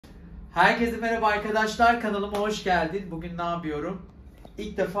Herkese merhaba arkadaşlar, kanalıma hoş geldin. Bugün ne yapıyorum?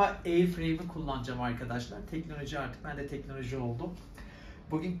 İlk defa airfryer'imi kullanacağım arkadaşlar. Teknoloji artık, ben de teknoloji oldum.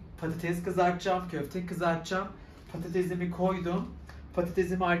 Bugün patates kızartacağım, köfte kızartacağım. Patatesimi koydum.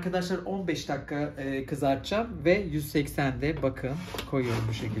 Patatesimi arkadaşlar 15 dakika kızartacağım ve 180'de bakın koyuyorum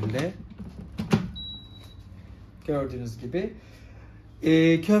bu şekilde. Gördüğünüz gibi.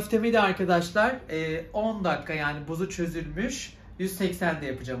 Köftemi de arkadaşlar 10 dakika, yani buzu çözülmüş 180'de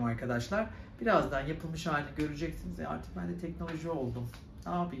yapacağım arkadaşlar. Birazdan yapılmış halini göreceksiniz. Artık ben de teknoloji oldum.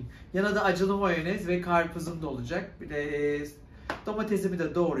 Ne yapayım? Yanına da acılı mayonez ve karpuzum da olacak. Bir de domatesimi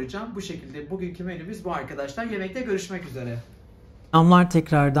de doğrayacağım. Bu şekilde bugünkü menümüz bu arkadaşlar. Yemekte görüşmek üzere. Selamlar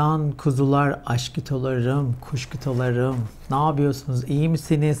tekrardan kuzular, aşkitolarım, kuşkitolarım. Ne yapıyorsunuz? İyi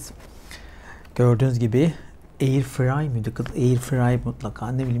misiniz? Gördüğünüz gibi airfryer mıydı kız? Airfryer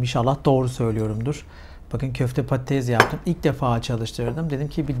mutlaka. Ne bileyim, inşallah doğru söylüyorumdur. Bakın köfte patates yaptım. İlk defa çalıştırdım. Dedim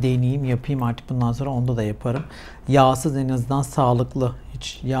ki bir deneyeyim, yapayım, artık bundan sonra onda da yaparım. Yağsız, en azından sağlıklı.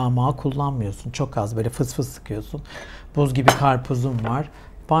 Hiç yağ mağı kullanmıyorsun. Çok az böyle fıs fıs sıkıyorsun. Buz gibi karpuzum var.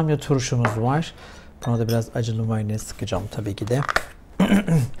 Bamya turşumuz var. Buna da biraz acılı mayonez sıkacağım tabii ki de.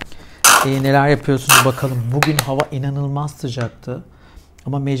 Neler yapıyorsunuz bakalım. Bugün hava inanılmaz sıcaktı.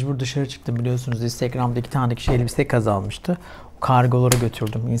 Ama mecbur dışarı çıktım, biliyorsunuz. Instagram'da 2 tane kişi elbise kazanmıştı. O kargoları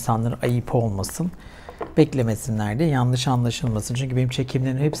götürdüm. İnsanlara ayıp olmasın. Beklemesinler diye, yanlış anlaşılmasın. Çünkü benim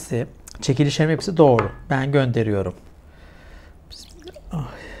çekimlerim hepsi, çekilişlerim hepsi doğru. Ben gönderiyorum. Ay,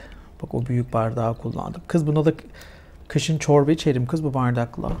 bak o büyük bardağı kullandım. Kız buna da kışın çorba içerim kız bu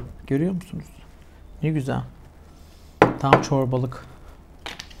bardakla. Görüyor musunuz? Ne güzel. Tam çorbalık.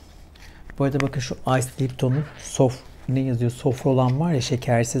 Bu arada bakın şu Ice Lipton'un ne yazıyor? Sofra olan var ya,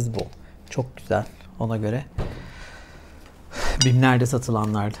 şekersiz bu. Çok güzel. Ona göre. BİM'lerde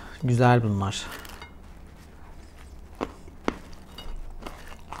satılanlardı. Güzel bunlar.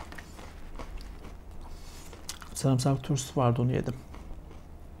 Sarımsak turşusu vardı, onu yedim.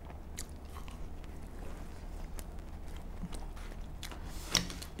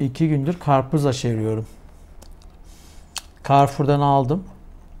 İki gündür karpuz aşeriyorum. Carrefour'dan aldım.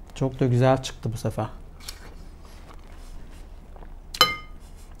 Çok da güzel çıktı bu sefer.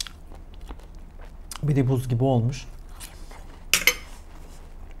 Bir de buz gibi olmuş.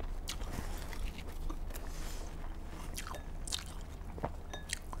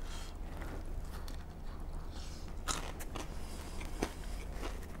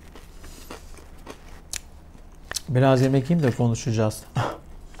 Biraz yemek yiyeyim de konuşacağız.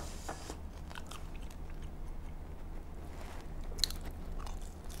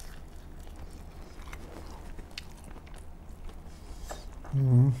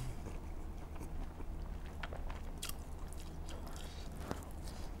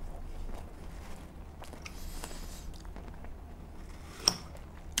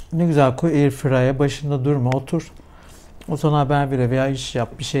 Ne güzel, koy airfryer'e, başında durma, otur. O sana haber verir veya iş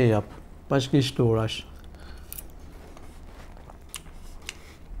yap, bir şey yap. Başka işle uğraş.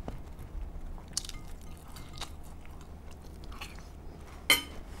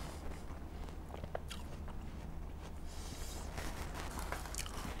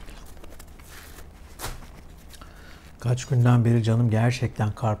 Kaç günden beri canım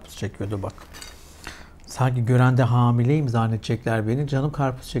gerçekten karpuz çekiyordu bak. Sanki gören de hamileyim zannedecekler beni. Canım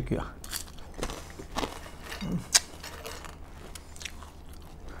karpuz çekiyor.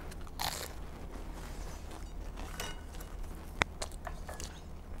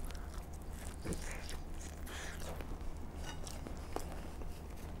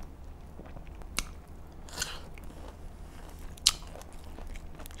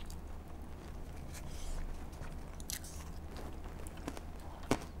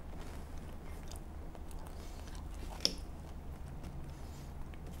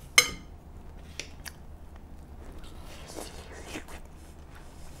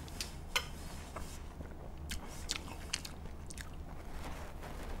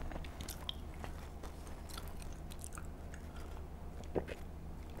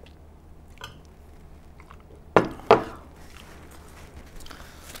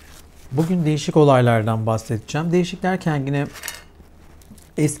 Bugün değişik olaylardan bahsedeceğim. Değişik derken yine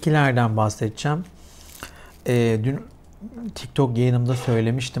eskilerden bahsedeceğim. Dün TikTok yayınımda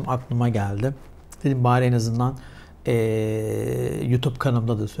söylemiştim. Aklıma geldi. Dedim bari en azından YouTube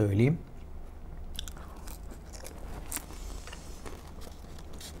kanalımda da söyleyeyim.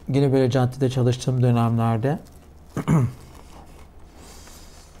 Yine böyle caddede çalıştığım dönemlerde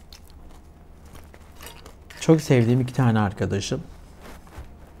çok sevdiğim 2 tane arkadaşım.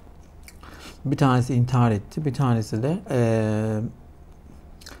 Bir tanesi intihar etti. Bir tanesi de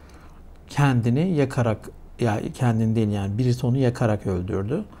kendini yakarak, ya kendini değil yani, birisi onu yakarak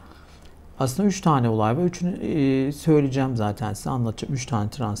öldürdü. Aslında 3 tane olay var. Üçünü söyleyeceğim zaten size, anlatacağım. 3 tane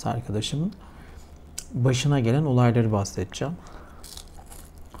trans arkadaşımın başına gelen olayları bahsedeceğim.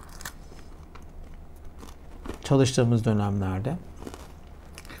 Çalıştığımız dönemlerde.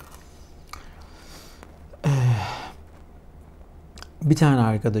 Bir tane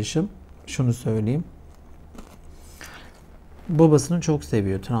arkadaşım, şunu söyleyeyim. Babasını çok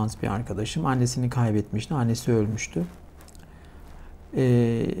seviyor, trans bir arkadaşım. Annesini kaybetmişti, annesi ölmüştü.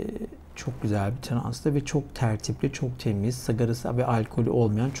 Çok güzel bir transtı ve çok tertipli, çok temiz, sigarası ve alkolü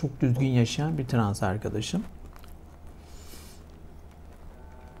olmayan, çok düzgün yaşayan bir trans arkadaşım.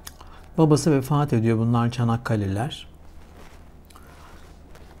 Babası vefat ediyor. Bunlar Çanakkale'liler.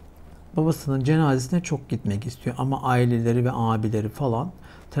 Babasının cenazesine çok gitmek istiyor ama aileleri ve abileri falan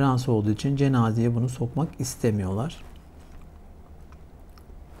trans olduğu için cenazeye bunu sokmak istemiyorlar.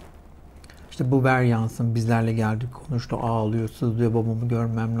 İşte bu ver yansın, bizlerle geldik, konuştu, ağlıyor, sızlıyor, babamı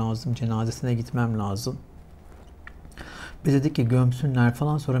görmem lazım, cenazesine gitmem lazım. Biz dedik ki gömsünler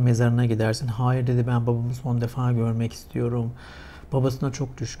falan, sonra mezarına gidersin. Hayır dedi, ben babamı son defa görmek istiyorum. Babasına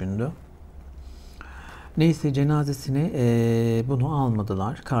çok düşkündü. Neyse cenazesini bunu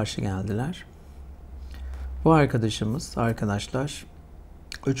almadılar, karşı geldiler. Bu arkadaşlar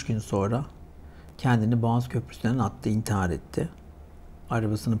 3 gün sonra kendini Boğaz Köprüsü'nden attı, intihar etti.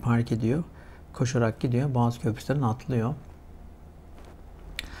 Arabasını park ediyor, koşarak gidiyor, Boğaz Köprüsü'nden atlıyor.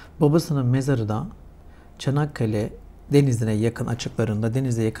 Babasının mezarı da Çanakkale denizine yakın, açıklarında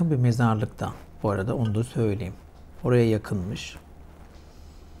denize yakın bir mezarlıkta. Bu arada onu da söyleyeyim. Oraya yakınmış.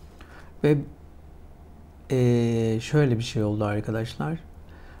 Ve şöyle bir şey oldu arkadaşlar.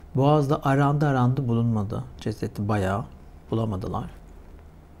 Boğaz'da arandı bulunmadı. Cesedi bayağı bulamadılar.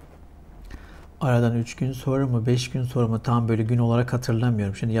 Aradan 3 gün sonra mı 5 gün sonra mı, tam böyle gün olarak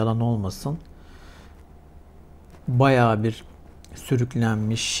hatırlamıyorum. Şimdi yalan olmasın. Bayağı bir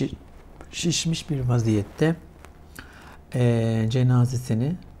sürüklenmiş, şişmiş bir vaziyette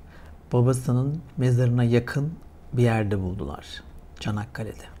cenazesini babasının mezarına yakın bir yerde buldular.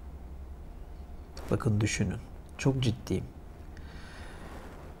 Çanakkale'de. Bakın düşünün. Çok ciddiyim.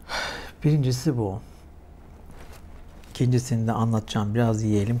 Birincisi bu. İkincisini de anlatacağım. Biraz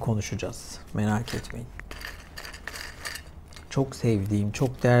yiyelim, konuşacağız. Merak etmeyin. Çok sevdiğim,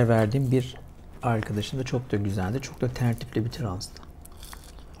 çok değer verdiğim bir arkadaşım da çok da güzeldi. Çok da tertipli bir transtı.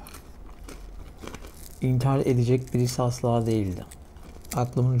 İntihar edecek birisi asla değildi.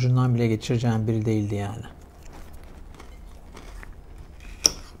 Aklımın ucundan bile geçireceğim biri değildi yani.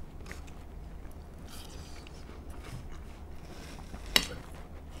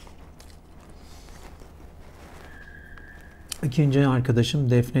 İkinci arkadaşım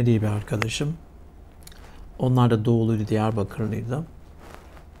Defne diye bir arkadaşım. Onlar da doğuluydu, Diyarbakırlıydı.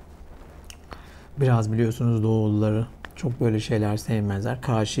 Biraz biliyorsunuz doğulları çok böyle şeyler sevmezler.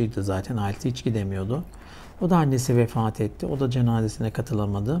 Karşıydı zaten, ailesi hiç gidemiyordu. O da annesi vefat etti. O da cenazesine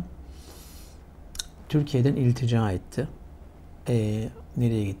katılamadı. Türkiye'den iltica etti.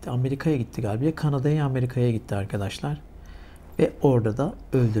 Nereye gitti? Amerika'ya gitti galiba. Ya Kanada'ya ya Amerika'ya gitti arkadaşlar. Ve orada da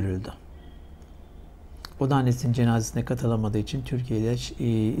öldürüldü. O da annesinin cenazesine katılamadığı için Türkiye'de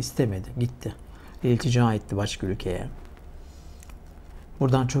istemedi. Gitti. İltica etti başka ülkeye.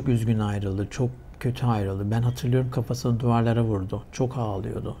 Buradan çok üzgün ayrıldı. Çok kötü ayrıldı. Ben hatırlıyorum, kafasını duvarlara vurdu. Çok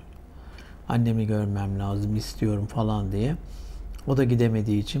ağlıyordu. Annemi görmem lazım, istiyorum falan diye. O da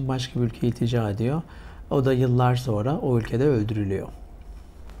gidemediği için başka bir ülkeye iltica ediyor. O da yıllar sonra o ülkede öldürülüyor.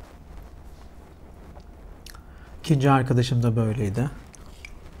 İkinci arkadaşım da böyleydi.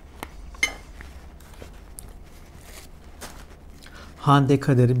 Hande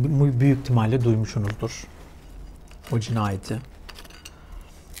Kader'i büyük ihtimalle duymuşsunuzdur. O cinayeti.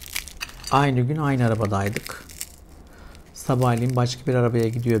 Aynı gün aynı arabadaydık. Sabahleyin başka bir arabaya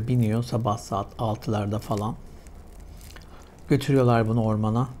gidiyor, biniyor sabah saat 6'larda falan. Götürüyorlar bunu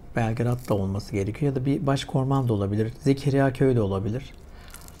ormana. Belgrad'da olması gerekiyor ya da bir başka orman da olabilir. Zekeriyaköy de olabilir.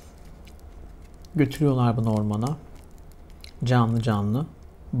 Götürüyorlar bunu ormana. Canlı canlı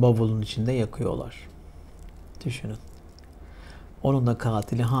bavulun içinde yakıyorlar. Düşünün. Onun da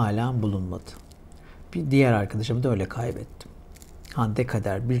katili hala bulunmadı. Bir diğer arkadaşımı da öyle kaybettim. Hande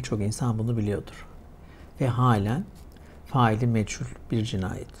Kader, birçok insan bunu biliyordur. Ve halen faili meçhul bir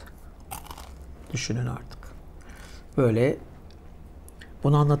cinayet. Düşünün artık. Böyle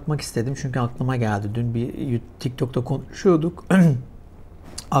bunu anlatmak istedim çünkü aklıma geldi. Dün bir TikTok'ta konuşuyorduk.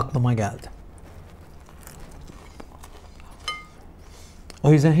 Aklıma geldi.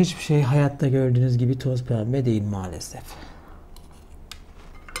 O yüzden hiçbir şey hayatta gördüğünüz gibi toz pembe değil maalesef.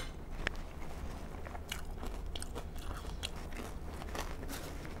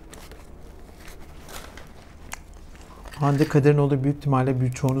 Hande Kaderinoğlu büyük ihtimalle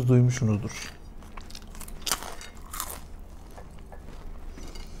birçoğunuz duymuşsunuzdur.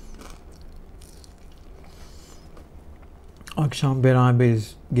 Akşam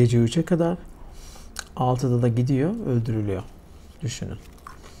beraberiz gece 3'e kadar. 6'da da gidiyor, öldürülüyor. Düşünün.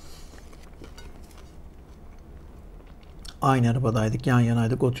 Aynı arabadaydık, yan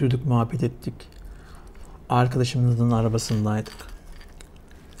yanaydık, oturduk, muhabbet ettik. Arkadaşımızın arabasındaydık.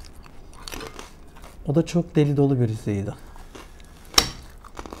 O da çok deli dolu birisiydi.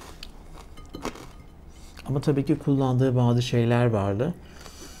 Ama tabii ki kullandığı bazı şeyler vardı.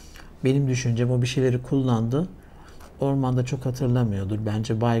 Benim düşüncem o bir şeyleri kullandı. Ormanda çok hatırlamıyordur.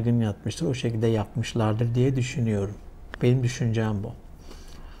 Bence baygın yatmıştır. O şekilde yapmışlardır diye düşünüyorum. Benim düşüncem bu.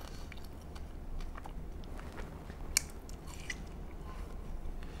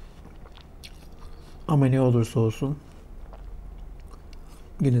 Ama ne olursa olsun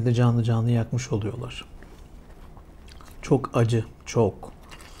yine de canlı canlı yakmış oluyorlar. Çok acı, çok.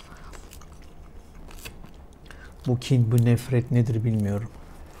 Bu kin, bu nefret nedir bilmiyorum.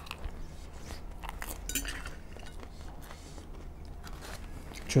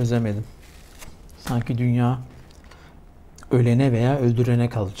 Çözemedim. Sanki dünya ölene veya öldürene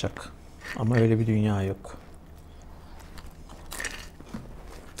kalacak. Ama öyle bir dünya yok.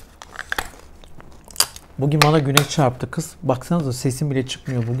 Bugün bana güneş çarptı kız. Baksanıza sesim bile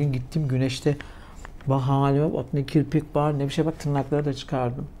çıkmıyor. Bugün gittim güneşte. Bak halime bak, ne kirpik var ne bir şey, bak tırnakları da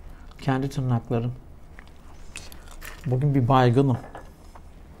çıkardım. Kendi tırnaklarım. Bugün bir baygınım.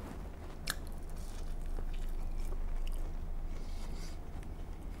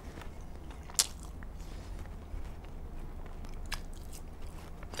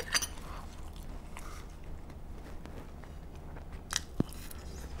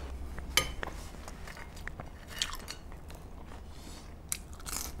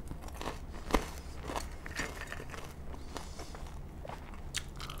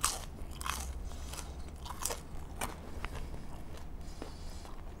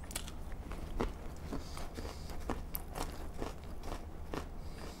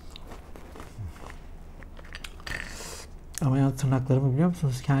 Ama ya tırnaklarımı biliyor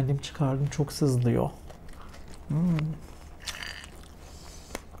musunuz? Kendim çıkardım. Çok sızlıyor.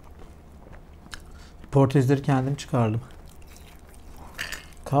 Protezleri kendim çıkardım.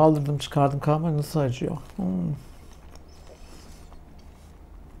 Kaldırdım çıkardım. Kalma nasıl acıyor.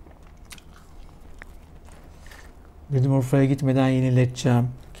 Dedim Urfa'ya gitmeden yenileteceğim.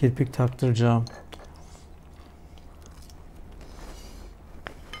 Kirpik taktıracağım.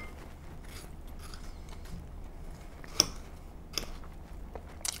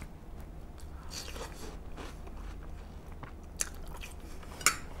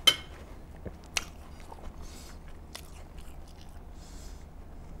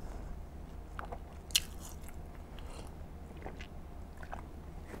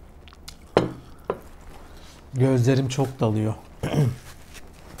 Gözlerim çok dalıyor.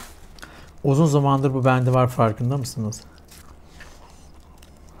 Uzun zamandır bu bende var, farkında mısınız?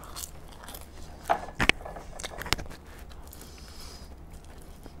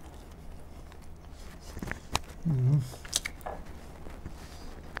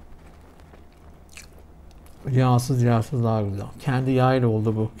 Yağsız daha güzel. Kendi yağıyla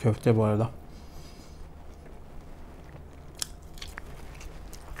oldu bu köfte bu arada.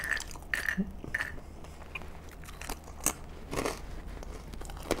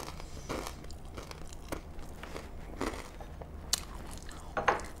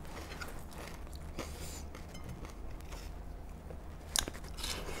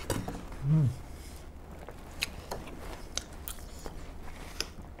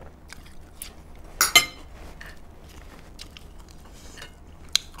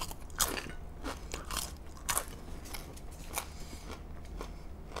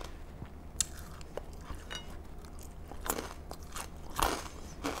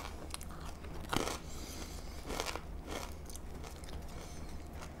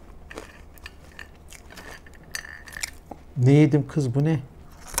 Ne yedim kız, bu ne?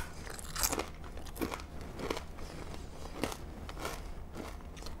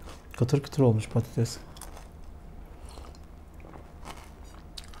 Kıtır kıtır olmuş patates.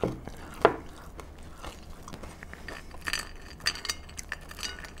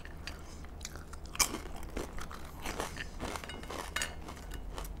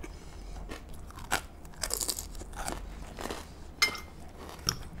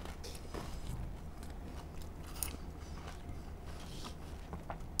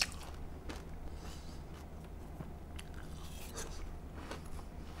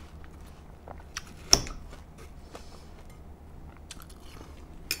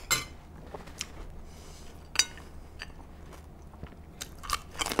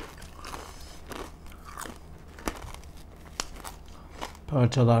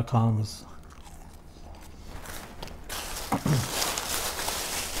 Parçalar kalmasın.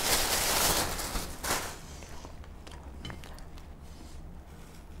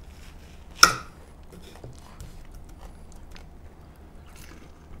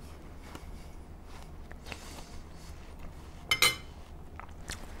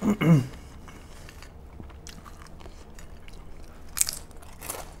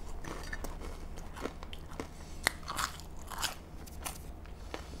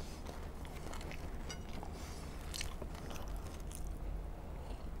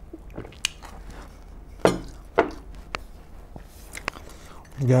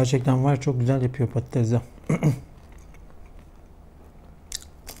 Gerçekten var, çok güzel yapıyor patatesi.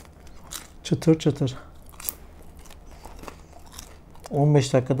 Çıtır çıtır.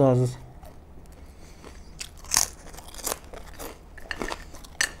 15 dakikada hazır.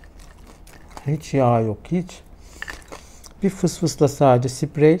 Hiç yağ yok, hiç. Bir fısfısla sadece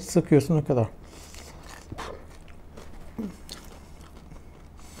sprey sıkıyorsun, o kadar.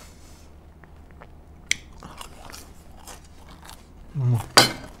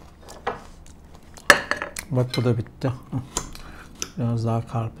 Bak bu da bitti. Biraz daha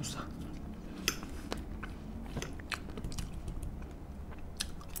karpuz.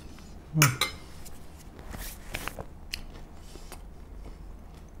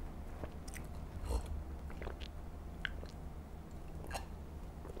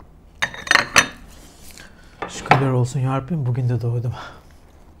 Şükürler olsun ya Rabbim, bugün de doğdum.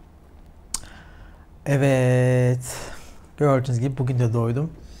 Evet. Gördüğünüz gibi bugün de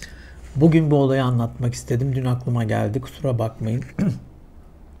doydum. Bugün bu olayı anlatmak istedim. Dün aklıma geldi. Kusura bakmayın.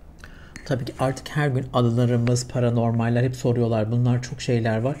 Tabii ki artık her gün adalarımız, paranormaller hep soruyorlar. Bunlar çok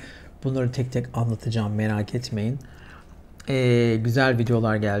şeyler var. Bunları tek tek anlatacağım. Merak etmeyin. Güzel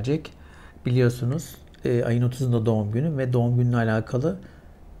videolar gelecek. Biliyorsunuz ayın 30'unda doğum günüm ve doğum gününe alakalı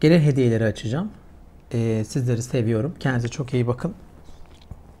gelen hediyeleri açacağım. Sizleri seviyorum. Kendinize çok iyi bakın.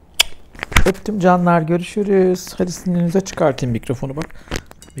 Öptüm canlar. Görüşürüz. Hadi sinirinize çıkartayım mikrofonu bak.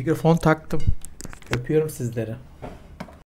 Mikrofon taktım. Öpüyorum sizleri.